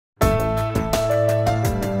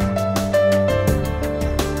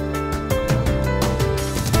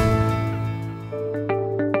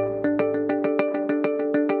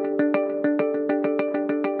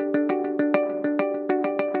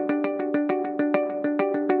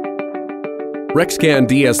Rexcan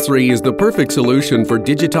DS3 is the perfect solution for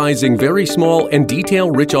digitizing very small and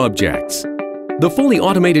detail-rich objects. The fully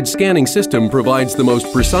automated scanning system provides the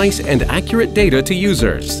most precise and accurate data to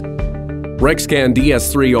users. Rexcan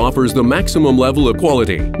DS3 offers the maximum level of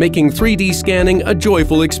quality, making 3D scanning a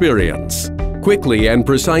joyful experience. Quickly and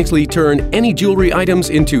precisely turn any jewelry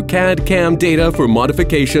items into CAD/CAM data for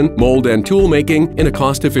modification, mold, and tool making in a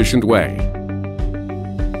cost-efficient way.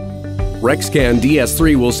 Rexcan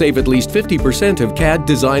DS3 will save at least 50% of CAD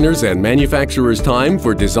designers and manufacturers' time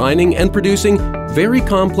for designing and producing very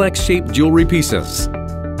complex shaped jewelry pieces.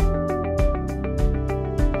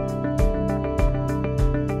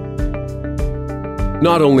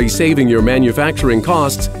 Not only saving your manufacturing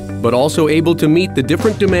costs, but also able to meet the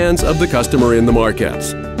different demands of the customer in the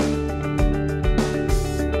market.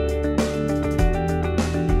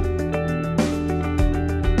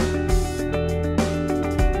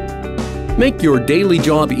 Make your daily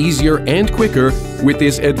job easier and quicker with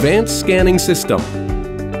this advanced scanning system.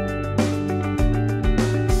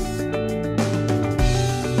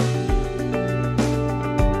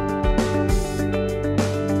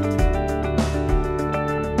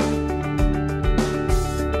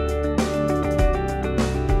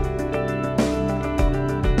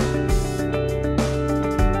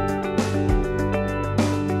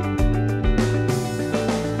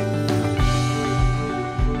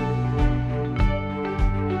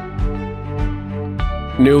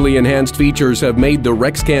 Newly enhanced features have made the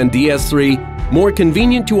Rexcan DS3 more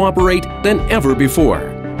convenient to operate than ever before.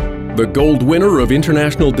 The gold winner of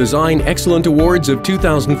International Design Excellent Awards of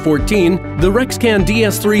 2014, the Rexcan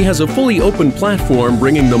DS3 has a fully open platform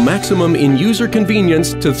bringing the maximum in user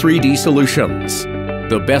convenience to 3D solutions.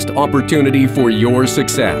 The best opportunity for your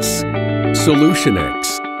success.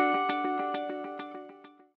 Solutionix.